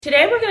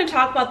Today we're going to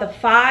talk about the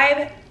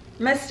 5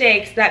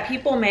 mistakes that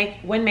people make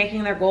when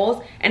making their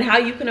goals and how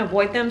you can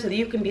avoid them so that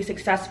you can be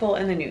successful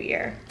in the new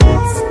year.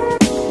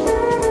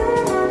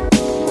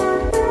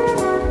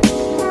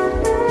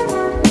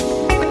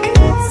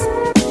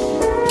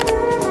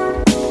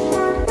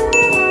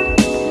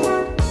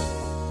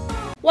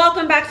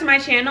 Welcome back to my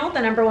channel, the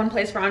 #1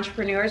 place for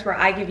entrepreneurs, where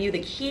I give you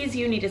the keys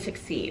you need to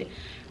succeed.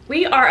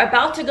 We are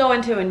about to go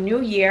into a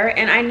new year,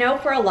 and I know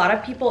for a lot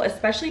of people,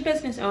 especially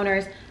business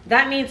owners,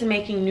 that means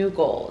making new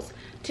goals.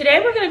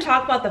 Today we're going to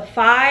talk about the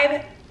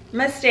 5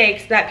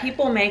 mistakes that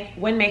people make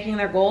when making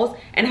their goals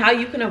and how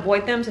you can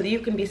avoid them so that you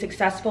can be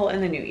successful in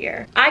the new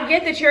year. I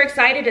get that you're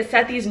excited to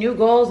set these new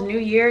goals, new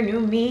year, new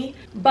me,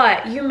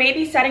 but you may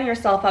be setting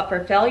yourself up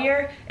for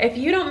failure if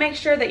you don't make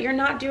sure that you're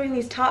not doing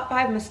these top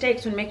 5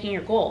 mistakes when making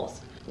your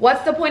goals.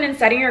 What's the point in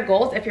setting your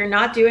goals if you're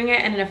not doing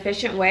it in an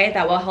efficient way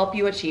that will help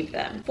you achieve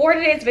them? For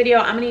today's video,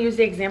 I'm going to use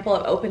the example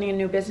of opening a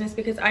new business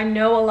because I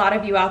know a lot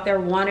of you out there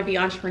want to be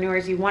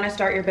entrepreneurs. You want to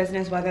start your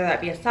business, whether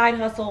that be a side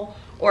hustle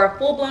or a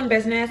full-blown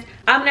business.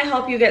 I'm going to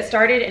help you get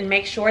started and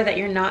make sure that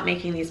you're not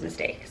making these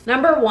mistakes.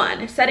 Number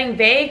 1, setting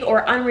vague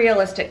or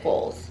unrealistic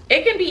goals.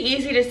 It can be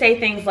easy to say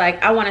things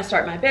like, I want to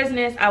start my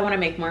business, I want to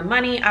make more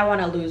money, I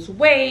want to lose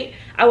weight,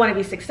 I want to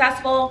be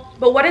successful.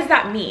 But what does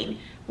that mean?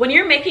 When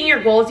you're making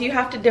your goals, you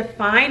have to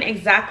define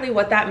exactly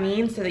what that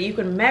means so that you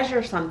can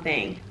measure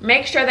something.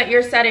 Make sure that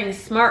you're setting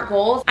SMART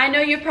goals. I know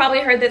you've probably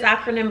heard this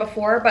acronym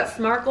before, but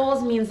SMART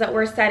goals means that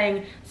we're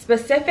setting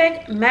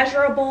specific,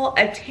 measurable,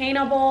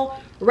 attainable,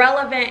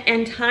 relevant,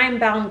 and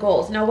time-bound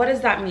goals. Now, what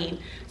does that mean?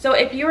 So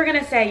if you were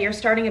gonna say you're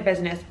starting a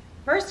business,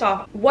 first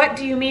off, what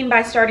do you mean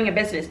by starting a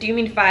business? Do you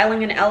mean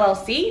filing an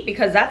LLC?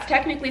 Because that's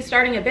technically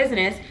starting a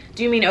business.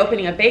 Do you mean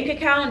opening a bank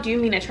account? Do you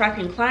mean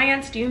attracting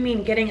clients? Do you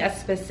mean getting a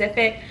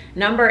specific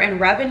number in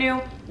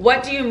revenue?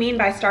 What do you mean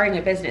by starting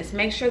a business?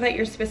 Make sure that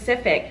you're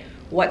specific.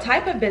 What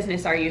type of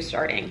business are you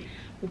starting?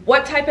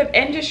 What type of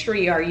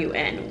industry are you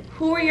in?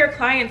 Who are your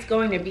clients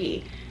going to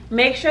be?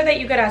 Make sure that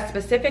you get as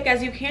specific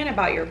as you can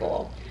about your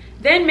goal.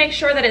 Then make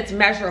sure that it's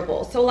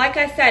measurable. So like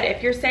I said,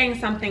 if you're saying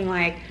something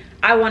like,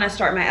 I want to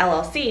start my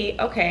LLC,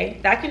 okay,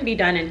 that can be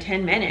done in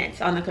 10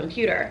 minutes on the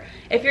computer.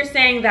 If you're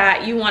saying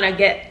that you want to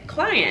get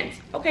clients,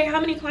 okay,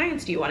 how many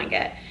clients do you want to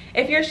get?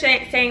 If you're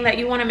saying that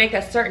you want to make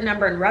a certain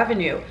number in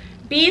revenue,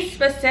 be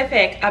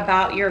specific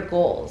about your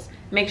goals.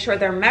 Make sure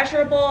they're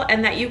measurable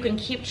and that you can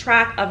keep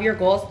track of your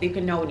goals so you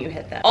can know when you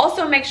hit them.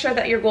 Also, make sure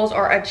that your goals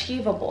are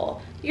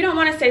achievable. You don't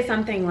want to say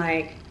something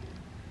like,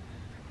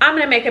 I'm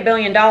going to make $1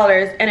 billion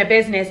in a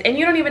business, and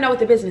you don't even know what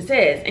the business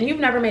is, and you've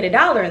never made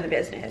 $1 in the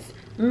business.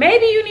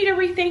 Maybe you need to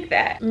rethink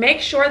that.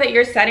 Make sure that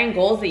you're setting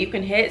goals that you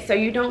can hit so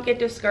you don't get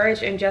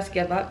discouraged and just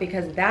give up,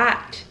 because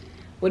that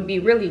would be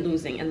really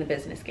losing in the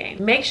business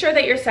game. Make sure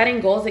that you're setting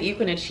goals that you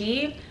can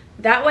achieve.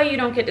 That way you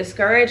don't get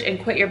discouraged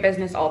and quit your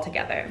business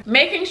altogether.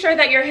 Making sure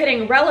that you're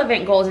hitting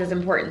relevant goals is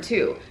important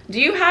too.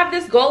 Do you have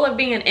this goal of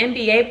being an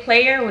NBA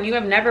player when you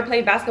have never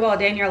played basketball a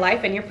day in your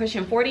life and you're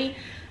pushing 40?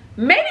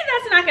 Maybe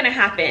that's not going to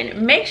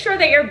happen. Make sure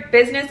that your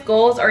business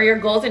goals or your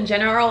goals in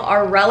general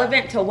are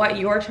relevant to what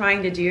you're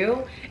trying to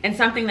do and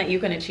something that you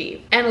can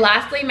achieve. And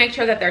lastly, make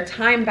sure that they're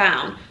time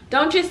bound.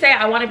 Don't just say,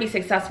 I want to be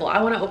successful,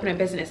 I want to open a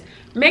business.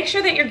 Make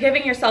sure that you're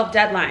giving yourself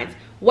deadlines.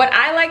 What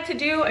I like to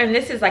do, and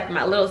this is like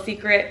my little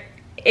secret,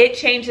 it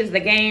changes the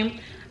game.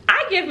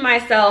 I give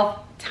myself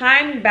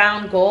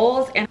time-bound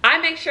goals, and I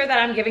make sure that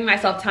I'm giving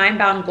myself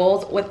time-bound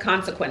goals with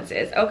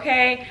consequences,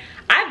 okay?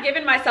 I've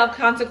given myself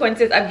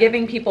consequences of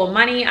giving people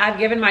money. I've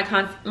given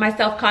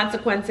myself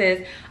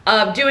consequences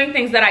of doing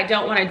things that I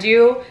don't want to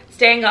do,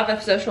 staying off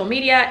of social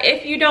media.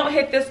 If you don't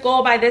hit this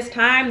goal by this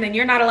time, then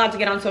you're not allowed to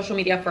get on social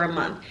media for a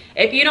month.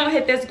 If you don't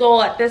hit this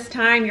goal at this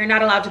time, you're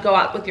not allowed to go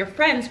out with your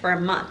friends for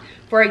a month,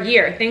 for a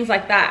year, things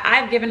like that.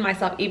 I've given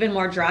myself even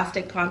more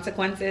drastic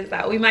consequences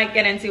that we might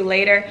get into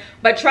later,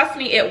 but trust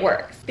me, it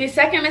works. The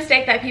second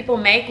mistake that people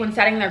make when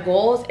setting their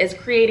goals is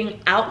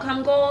creating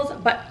outcome goals,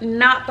 but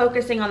not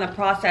focusing on the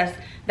process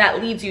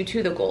that leads you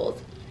to the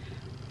goals.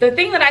 The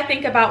thing that I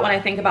think about when I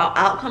think about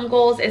outcome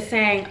goals is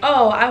saying,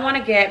 oh, I want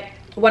to get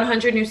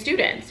 100 new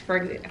students, for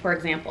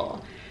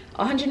example,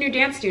 100 new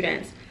dance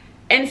students.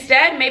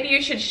 Instead, maybe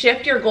you should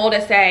shift your goal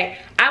to say,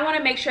 I want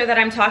to make sure that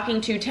I'm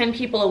talking to 10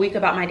 people a week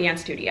about my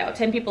dance studio,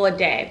 10 people a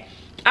day.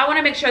 I want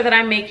to make sure that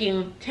I'm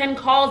making 10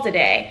 calls a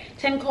day,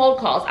 10 cold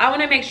calls. I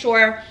want to make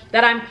sure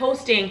that I'm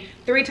posting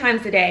 3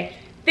 times a day.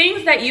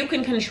 Things that you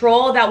can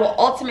control that will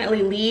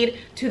ultimately lead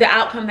to the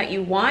outcome that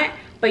you want,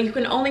 but you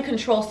can only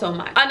control so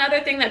much. Another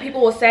thing that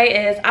people will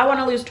say is, I want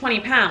to lose 20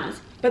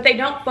 pounds, but they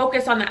don't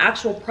focus on the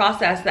actual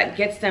process that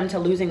gets them to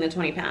losing the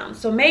 20 pounds.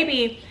 So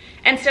maybe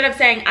instead of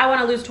saying, I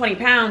want to lose 20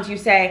 pounds, you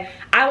say,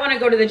 I want to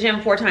go to the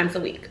gym 4 times a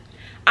week.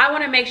 I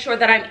want to make sure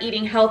that I'm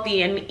eating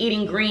healthy and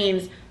eating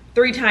greens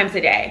 3 times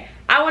a day.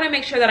 I want to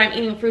make sure that I'm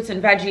eating fruits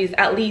and veggies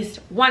at least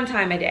 1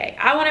 time a day.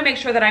 I want to make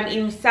sure that I'm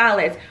eating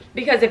salads,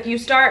 because if you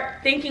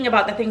start thinking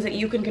about the things that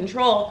you can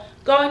control,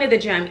 going to the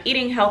gym,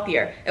 eating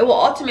healthier, it will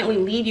ultimately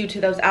lead you to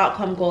those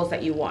outcome goals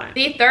that you want.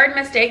 The third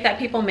mistake that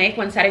people make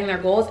when setting their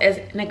goals is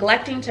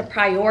neglecting to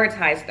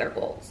prioritize their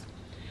goals.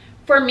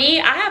 For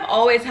me, I have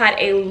always had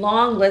a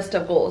long list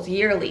of goals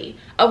yearly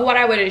of what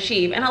I would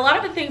achieve. And a lot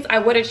of the things I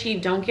would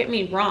achieve, don't get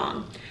me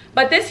wrong.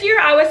 But this year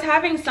I was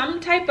having some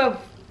type of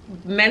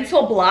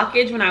mental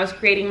blockage when I was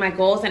creating my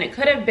goals, and it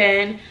could have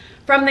been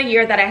from the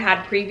year that I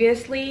had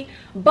previously.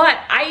 But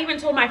I even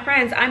told my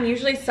friends, I'm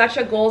usually such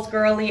a goals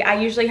girly. I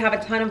usually have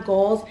a ton of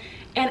goals,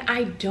 and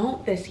I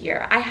don't this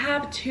year. I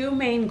have 2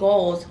 main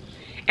goals,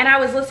 and I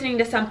was listening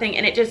to something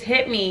and it just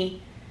hit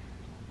me.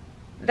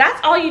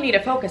 That's all you need to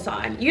focus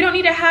on. You don't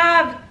need to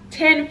have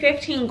 10,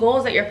 15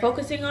 goals that you're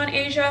focusing on,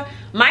 Asia.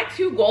 My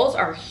 2 goals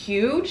are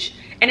huge,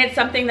 and it's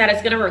something that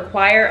is gonna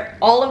require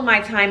all of my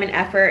time and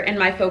effort and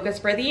my focus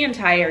for the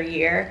entire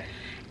year.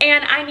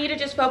 And I need to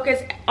just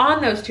focus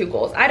on those 2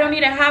 goals. I don't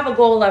need to have a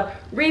goal of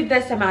read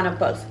this amount of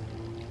books,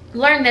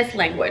 learn this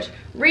language,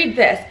 read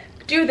this,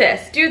 do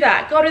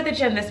that, go to the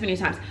gym this many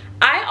times.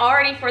 I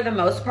already, for the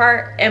most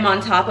part, am on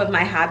top of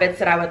my habits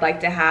that I would like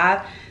to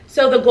have.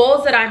 So the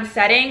goals that I'm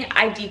setting,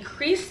 I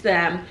decrease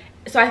them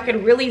so I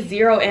could really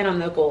zero in on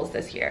the goals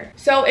this year.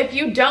 So if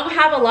you don't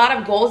have a lot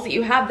of goals that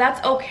you have,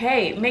 that's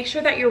okay. Make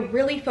sure that you're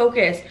really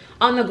focused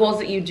on the goals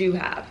that you do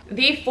have.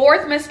 The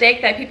 4th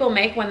mistake that people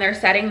make when they're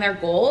setting their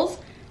goals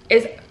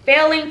is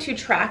failing to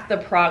track the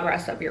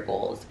progress of your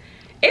goals.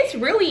 It's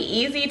really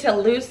easy to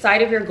lose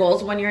sight of your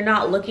goals when you're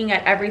not looking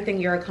at everything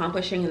you're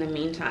accomplishing in the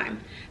meantime.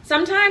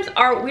 Sometimes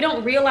we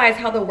don't realize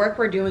how the work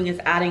we're doing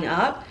is adding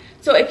up.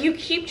 So if you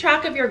keep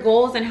track of your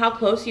goals and how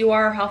close you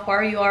are, how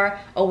far you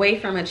are away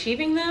from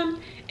achieving them,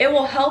 it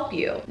will help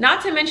you.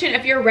 Not to mention,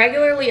 if you're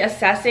regularly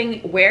assessing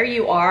where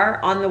you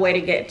are on the way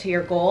to get to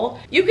your goal,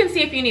 you can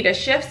see if you need to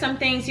shift some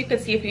things, you can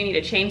see if you need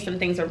to change some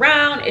things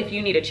around, if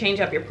you need to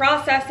change up your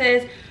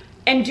processes,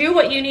 and do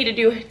what you need to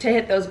do to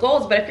hit those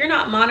goals. But if you're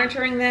not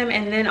monitoring them,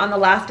 and then on the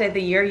last day of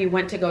the year, you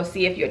went to go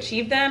see if you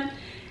achieved them,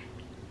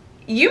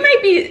 you may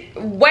be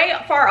way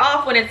far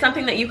off when it's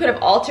something that you could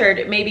have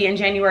altered maybe in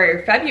January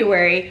or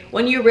February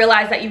when you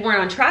realize that you weren't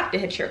on track to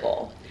hit your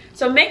goal.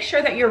 So make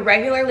sure that you're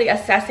regularly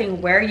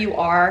assessing where you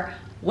are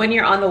when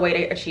you're on the way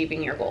to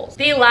achieving your goals.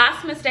 The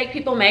last mistake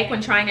people make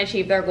when trying to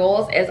achieve their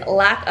goals is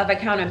lack of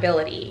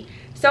accountability.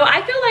 So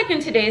I feel like in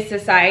today's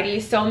society,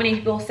 so many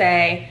people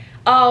say,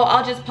 oh,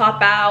 I'll just pop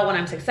out when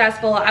I'm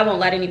successful, I won't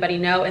let anybody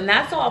know. And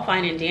that's all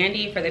fine and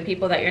dandy for the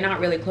people that you're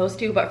not really close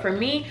to. But for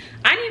me,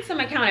 I need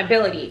some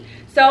accountability.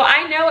 So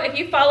I know if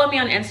you follow me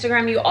on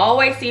Instagram, you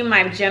always see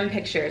my gym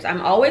pictures. I'm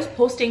always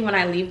posting when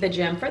I leave the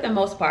gym for the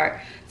most part.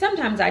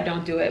 Sometimes I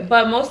don't do it,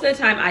 but most of the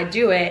time I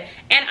do it.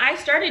 And I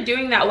started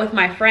doing that with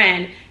my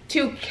friend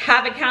to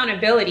have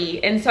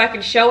accountability, and so I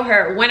can show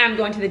her when I'm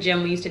going to the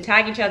gym. We used to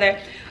tag each other.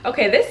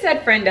 Okay, this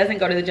said friend doesn't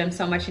go to the gym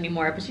so much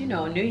anymore, but you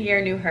know, new year,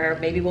 new her,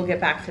 maybe we'll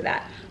get back to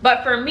that.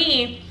 But for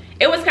me,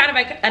 it was kind of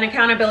like an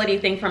accountability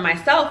thing for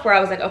myself where I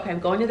was like, okay, I'm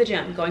going to the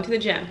gym, going to the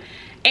gym.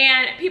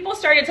 And people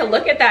started to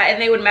look at that and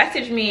they would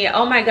message me,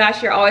 oh my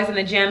gosh, you're always in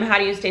the gym. How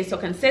do you stay so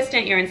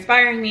consistent? You're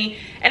inspiring me.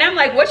 And I'm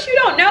like, what you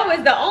don't know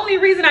is the only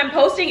reason I'm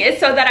posting is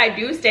so that I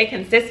do stay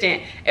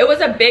consistent. It was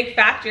a big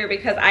factor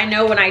because I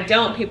know when I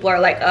don't, people are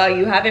like, oh,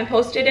 you haven't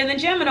posted in the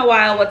gym in a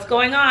while. What's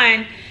going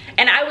on?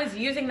 And I was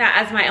using that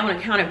as my own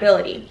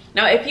accountability.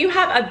 Now, if you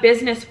have a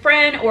business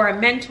friend or a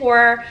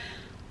mentor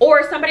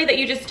or somebody that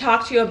you just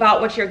talk to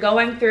about what you're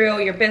going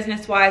through, your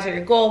business-wise or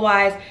your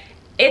goal-wise,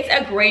 it's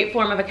a great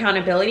form of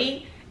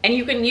accountability. And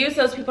you can use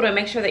those people to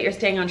make sure that you're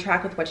staying on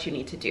track with what you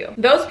need to do.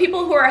 Those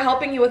people who are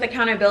helping you with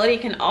accountability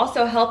can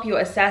also help you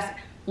assess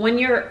when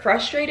you're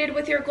frustrated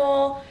with your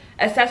goal,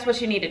 assess what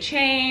you need to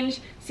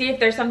change, see if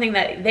there's something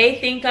that they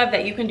think of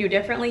that you can do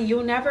differently.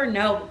 You'll never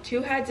know.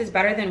 2 heads is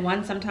better than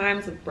 1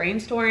 sometimes with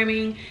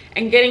brainstorming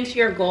and getting to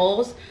your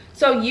goals.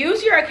 So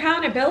use your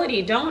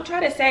accountability. Don't try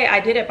to say I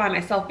did it by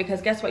myself,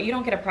 because guess what? You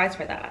don't get a prize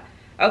for that.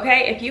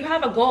 Okay, if you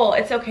have a goal,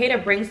 it's okay to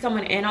bring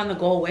someone in on the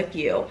goal with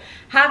you.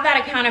 Have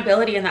that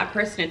accountability and that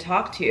person to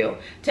talk to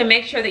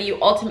make sure that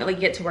you ultimately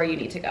get to where you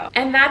need to go.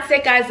 And that's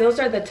it, guys. Those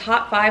are the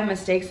top 5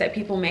 mistakes that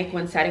people make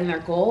when setting their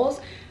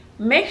goals.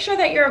 Make sure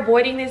that you're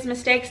avoiding these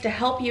mistakes to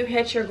help you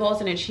hit your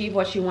goals and achieve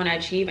what you want to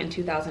achieve in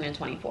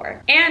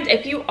 2024. And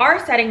if you are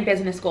setting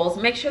business goals,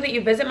 make sure that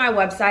you visit my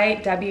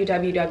website,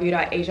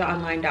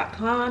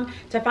 www.asiaonline.com,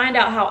 to find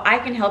out how I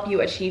can help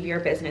you achieve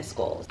your business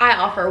goals. I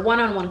offer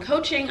one-on-one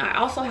coaching. I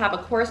also have a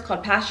course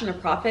called Passion to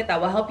Profit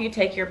that will help you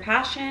take your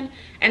passion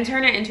and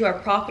turn it into a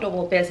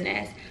profitable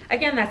business.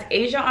 Again, that's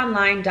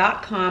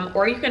asiaonline.com,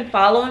 or you can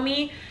follow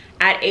me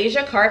at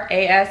Asia Carp,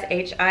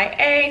 ASHIACARP.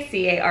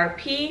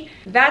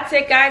 That's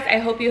it, guys. I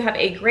hope you have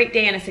a great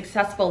day and a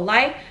successful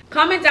life.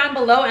 Comment down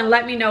below and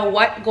let me know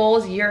what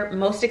goals you're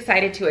most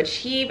excited to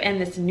achieve in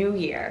this new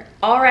year.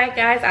 All right,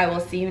 guys, I will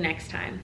see you next time.